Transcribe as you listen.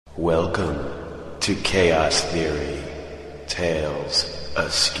Welcome to Chaos Theory, Tales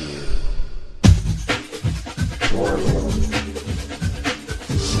Askew.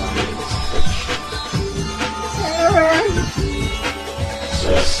 Science fiction.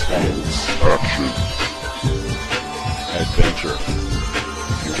 Suspense. Action. Adventure.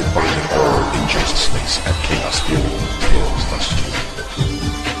 You can find the horror in just space at Chaos Theory, Tales Askew.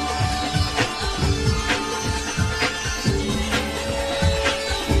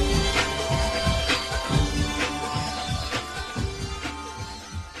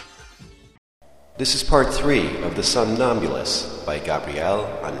 This is part 3 of The Somnambulist by Gabriel,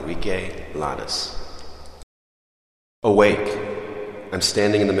 Enrique, Llanas. Awake. I'm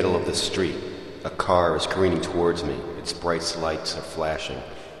standing in the middle of the street. A car is careening towards me. Its bright lights are flashing.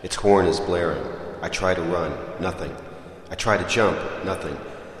 Its horn is blaring. I try to run. Nothing. I try to jump. Nothing.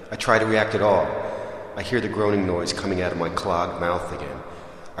 I try to react at all. I hear the groaning noise coming out of my clogged mouth again.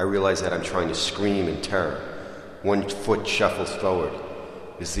 I realize that I'm trying to scream in terror. One foot shuffles forward.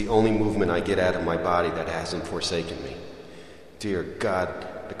 It's the only movement I get out of my body that hasn't forsaken me. Dear God,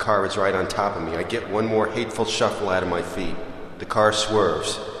 the car is right on top of me. I get one more hateful shuffle out of my feet. The car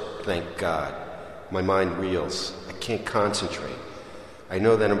swerves. Thank God. My mind reels. I can't concentrate. I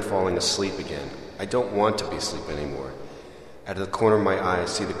know that I'm falling asleep again. I don't want to be asleep anymore. Out of the corner of my eye, I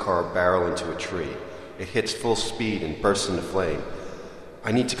see the car barrel into a tree. It hits full speed and bursts into flame.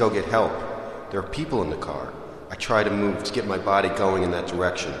 I need to go get help. There are people in the car. I try to move to get my body going in that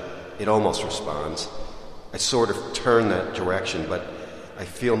direction. It almost responds. I sort of turn that direction, but I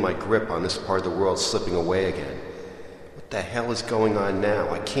feel my grip on this part of the world slipping away again. What the hell is going on now?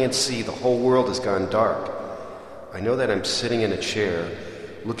 I can't see. The whole world has gone dark. I know that I'm sitting in a chair,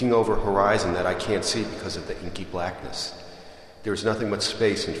 looking over a horizon that I can't see because of the inky blackness. There is nothing but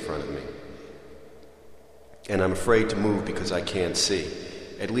space in front of me. And I'm afraid to move because I can't see.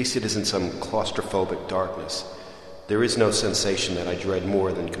 At least it isn't some claustrophobic darkness. There is no sensation that I dread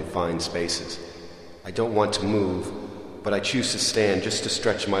more than confined spaces. I don't want to move, but I choose to stand just to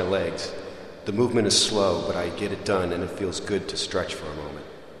stretch my legs. The movement is slow, but I get it done, and it feels good to stretch for a moment.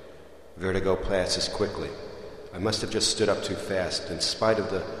 Vertigo passes quickly. I must have just stood up too fast, in spite of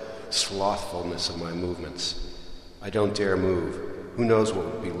the slothfulness of my movements. I don't dare move. Who knows what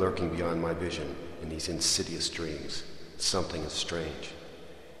would be lurking beyond my vision in these insidious dreams? Something is strange.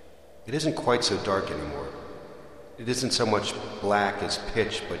 It isn't quite so dark anymore. It isn't so much black as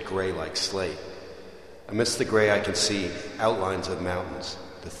pitch, but gray like slate. Amidst the gray I can see outlines of mountains.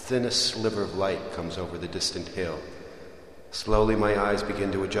 The thinnest sliver of light comes over the distant hill. Slowly my eyes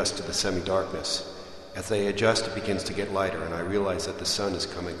begin to adjust to the semi-darkness. As they adjust, it begins to get lighter, and I realize that the sun is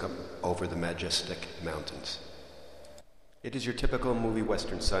coming up over the majestic mountains. It is your typical movie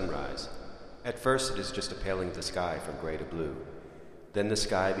western sunrise. At first it is just a paling of the sky from gray to blue. Then the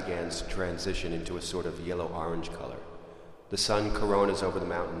sky begins to transition into a sort of yellow-orange color. The sun coronas over the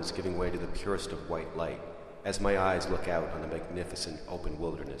mountains, giving way to the purest of white light, as my eyes look out on the magnificent open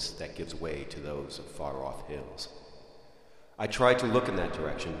wilderness that gives way to those of far-off hills. I try to look in that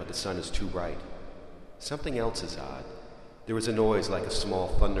direction, but the sun is too bright. Something else is odd. There is a noise like a small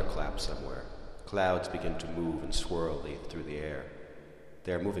thunderclap somewhere. Clouds begin to move and swirl through the air.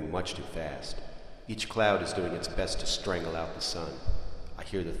 They are moving much too fast. Each cloud is doing its best to strangle out the sun. I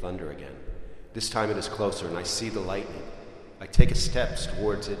hear the thunder again. This time it is closer, and I see the lightning. I take a step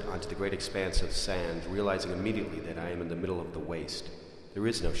towards it onto the great expanse of sand, realizing immediately that I am in the middle of the waste. There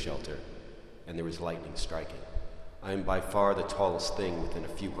is no shelter, and there is lightning striking. I am by far the tallest thing within a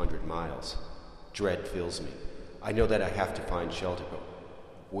few hundred miles. Dread fills me. I know that I have to find shelter, but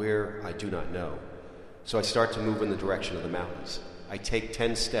where I do not know. So I start to move in the direction of the mountains. I take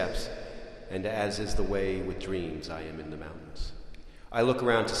 10 steps, and as is the way with dreams, I am in the mountains. I look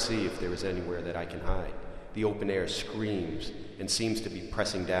around to see if there is anywhere that I can hide. The open air screams and seems to be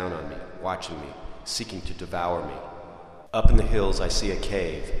pressing down on me, watching me, seeking to devour me. Up in the hills, I see a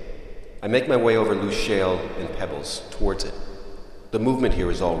cave. I make my way over loose shale and pebbles towards it. The movement here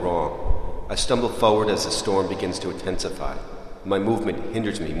is all wrong. I stumble forward as the storm begins to intensify. My movement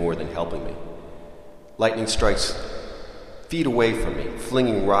hinders me more than helping me. Lightning strikes feet away from me,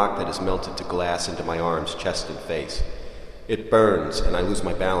 flinging rock that is melted to glass into my arms, chest, and face. It burns, and I lose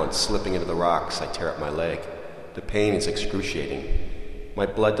my balance, slipping into the rocks. I tear up my leg. The pain is excruciating. My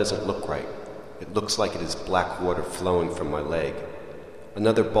blood doesn't look right. It looks like it is black water flowing from my leg.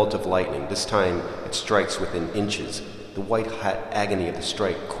 Another bolt of lightning. This time it strikes within inches. The white-hot agony of the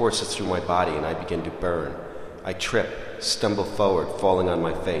strike courses through my body, and I begin to burn. I trip, stumble forward, falling on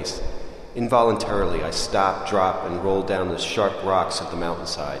my face. Involuntarily, I stop, drop, and roll down the sharp rocks of the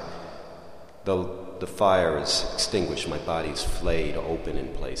mountainside. The The fire is extinguished. My body's flayed open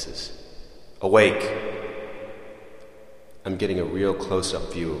in places. Awake! I'm getting a real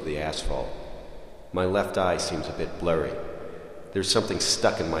close-up view of the asphalt. My left eye seems a bit blurry. There's something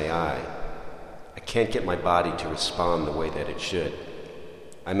stuck in my eye. I can't get my body to respond the way that it should.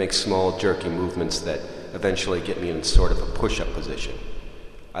 I make small, jerky movements that eventually get me in sort of a push-up position.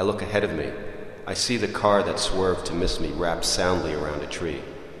 I look ahead of me. I see the car that swerved to miss me wrapped soundly around a tree.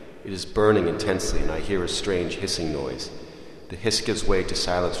 It is burning intensely, and I hear a strange hissing noise. The hiss gives way to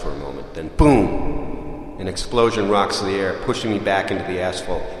silence for a moment, then boom! An explosion rocks the air, pushing me back into the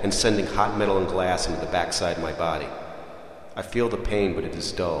asphalt and sending hot metal and glass into the backside of my body. I feel the pain, but it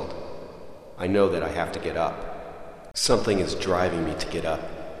is dulled. I know that I have to get up. Something is driving me to get up.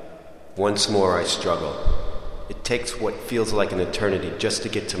 Once more I struggle. It takes what feels like an eternity just to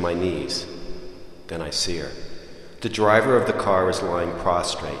get to my knees. Then I see her. The driver of the car is lying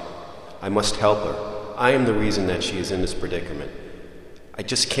prostrate. I must help her. I am the reason that she is in this predicament. I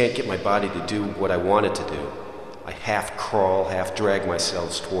just can't get my body to do what I want it to do. I half crawl, half drag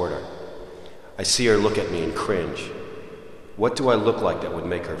myself toward her. I see her look at me and cringe. What do I look like that would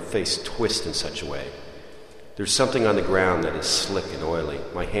make her face twist in such a way? There's something on the ground that is slick and oily.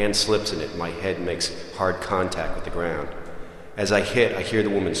 My hand slips in it, my head makes hard contact with the ground. As I hit, I hear the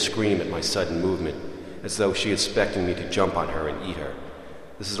woman scream at my sudden movement, as though she is expecting me to jump on her and eat her.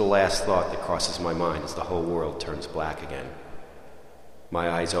 This is the last thought that crosses my mind as the whole world turns black again. My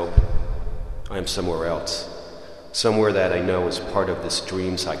eyes open. I am somewhere else. Somewhere that I know is part of this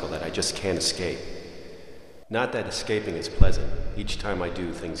dream cycle that I just can't escape. Not that escaping is pleasant. Each time I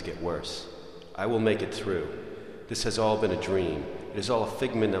do, things get worse. I will make it through. This has all been a dream. It is all a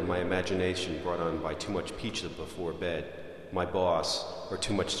figment of my imagination brought on by too much pizza before bed, my boss, or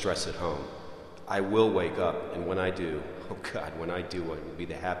too much stress at home. I will wake up, and when I do, oh God, when I do, I will be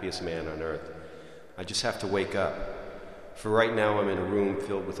the happiest man on earth. I just have to wake up. For right now, I'm in a room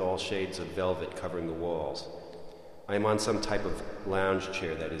filled with all shades of velvet covering the walls. I am on some type of lounge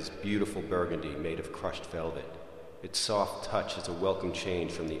chair that is beautiful burgundy made of crushed velvet. Its soft touch is a welcome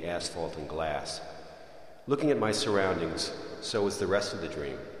change from the asphalt and glass. Looking at my surroundings, so is the rest of the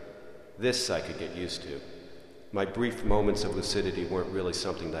dream. This I could get used to. My brief moments of lucidity weren't really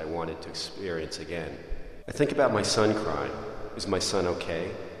something that I wanted to experience again. I think about my son crying. Is my son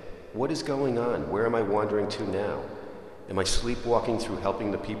okay? What is going on? Where am I wandering to now? Am I sleepwalking through helping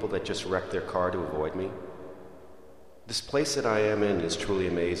the people that just wrecked their car to avoid me? This place that I am in is truly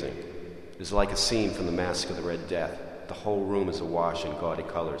amazing. It is like a scene from the Mask of the Red Death. The whole room is awash in gaudy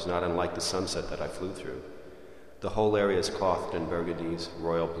colors, not unlike the sunset that I flew through. The whole area is clothed in burgundies,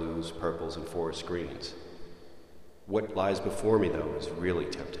 royal blues, purples, and forest greens. What lies before me, though, is really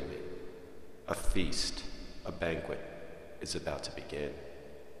tempting me. A feast, a banquet, is about to begin.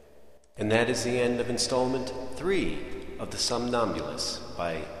 And that is the end of installment 3 of The Somnambulist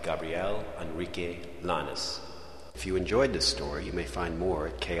by Gabriel Enrique Llanas. If you enjoyed this story, you may find more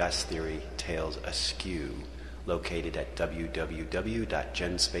at Chaos Theory Tales Askew, located at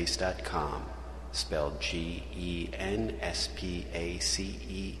www.genspace.com, spelled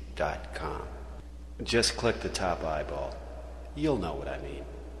GENSPACE.com. Just click the top eyeball. You'll know what I mean.